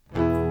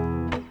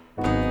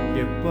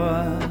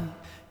but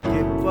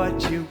get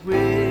what you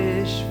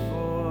wish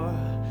for.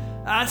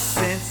 I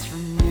sense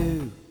from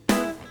you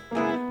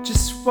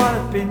just what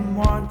I've been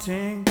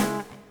wanting.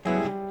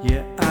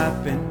 Yeah,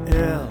 I've been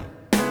ill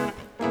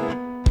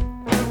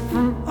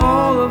from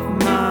all of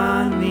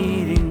my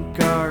needing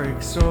got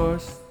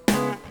exhaust.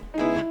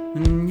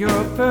 And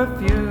your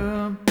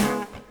perfume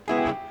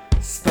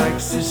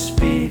spikes this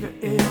fever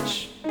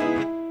itch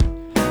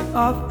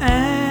of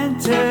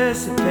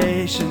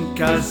anticipation,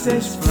 'cause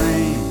there's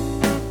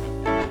flame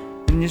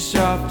in your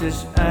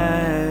softest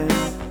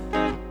eyes.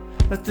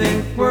 I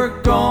think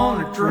we're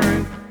gonna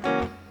drink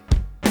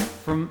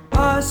from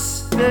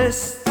us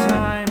this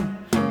time.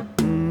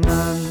 And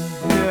I'm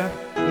here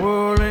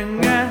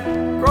whirling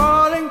and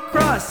crawling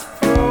across the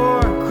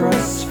floor,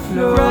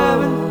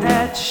 grabbing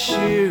at your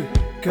shoe,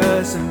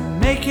 'cause I'm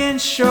making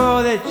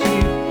sure that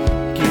you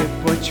get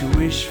what you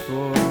wish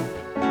for.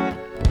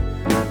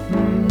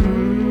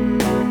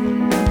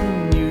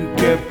 You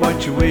get what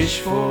you wish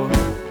for.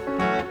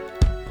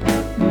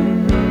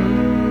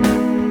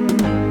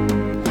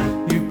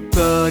 Your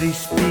body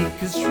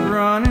speakers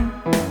running,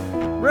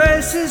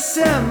 races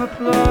in my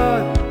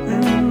blood,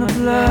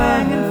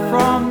 hanging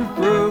from the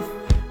roof,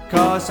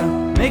 'cause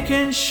I'm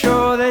making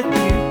sure that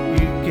you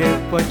get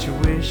what you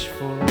wish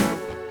for.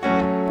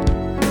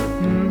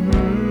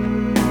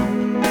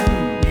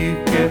 You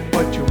get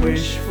what you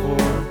wish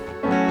for.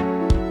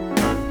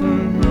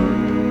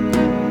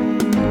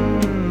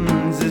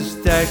 This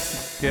taxi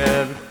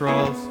cab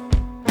crawls,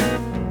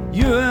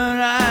 you and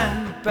I in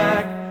the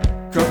back,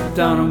 drop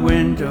down a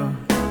window,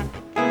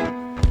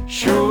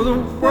 show the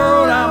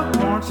world I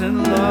want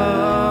in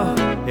love,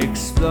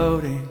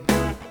 exploding,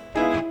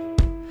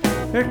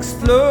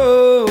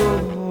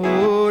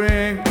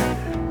 exploding,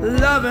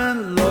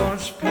 lovin'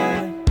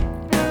 launchpad.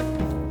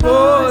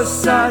 Oh,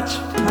 such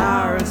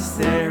power is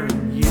there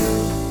in you.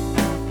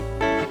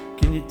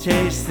 Can you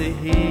taste the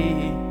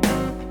heat?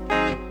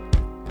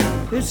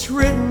 It's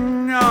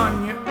written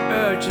on your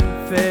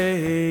urgent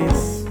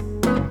face.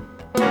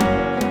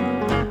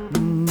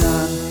 And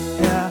I'm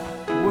here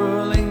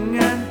whirling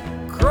and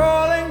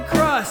crawling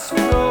across the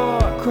floor,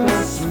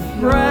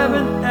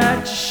 grabbing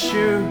at your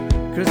shoe,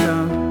 'cause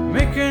I'm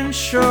making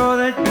sure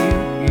that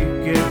you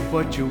get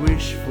what you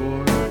wish for.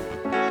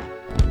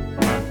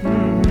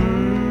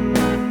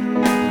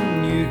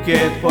 You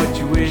get what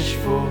you wish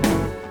for.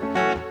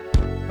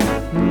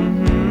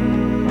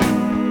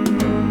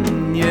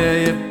 Yeah,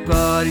 your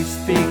body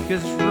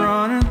speakers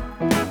running,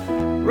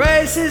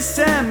 races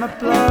in my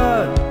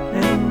blood,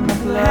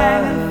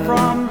 hanging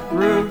from the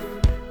roof,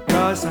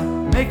 'cause I'm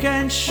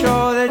making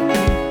sure that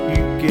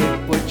you get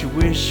what you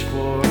wish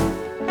for.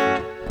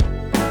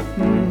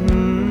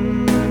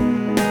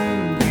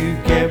 You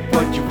get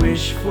what you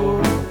wish for.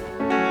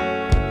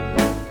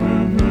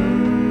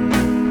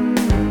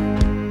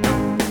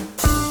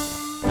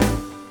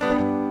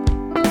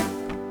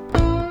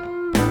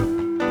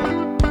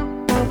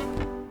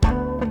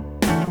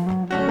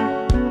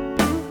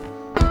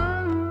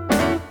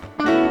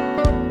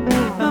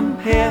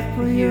 Here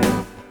for you.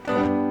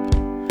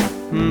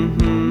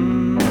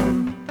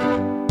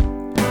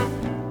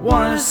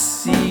 Wanna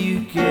see you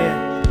get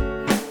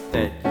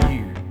that,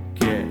 you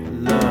get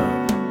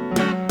love.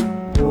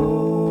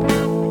 Oh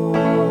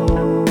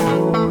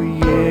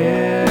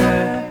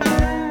yeah.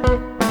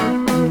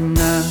 And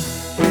I'm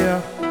here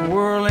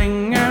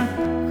whirling and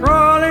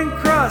crawling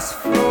across the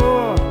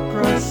floor,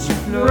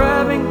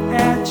 grabbing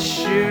at your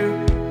shoe,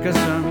 'cause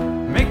I'm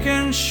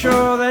making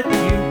sure that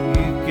you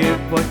get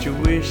what you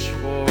wish for.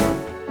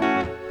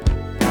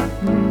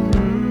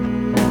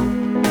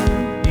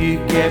 You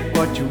get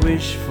what you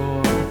wish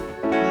for.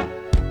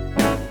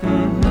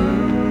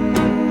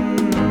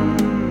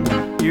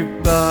 Your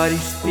body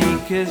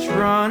speakers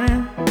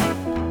running,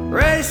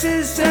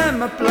 races in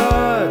my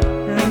blood,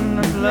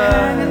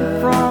 hanging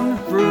from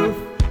the roof,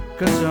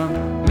 'cause I'm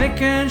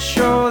making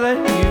sure that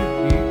you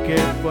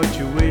get what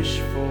you wish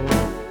for.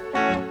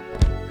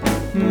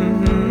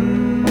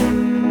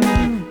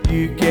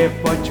 You get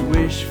what you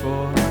wish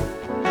for.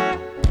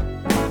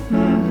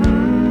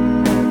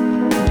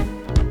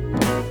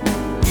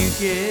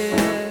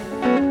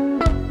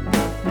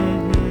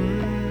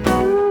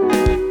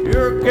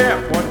 You get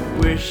what you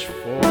wish for.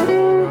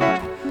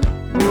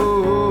 Oh,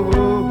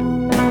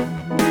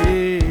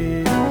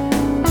 yeah.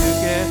 You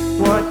get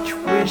what you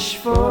wish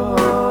for.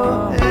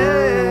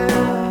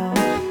 Yeah.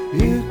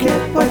 You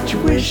get what you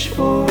wish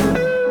for.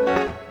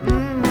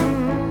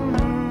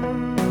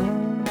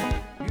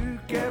 You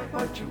get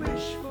what you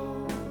wish for.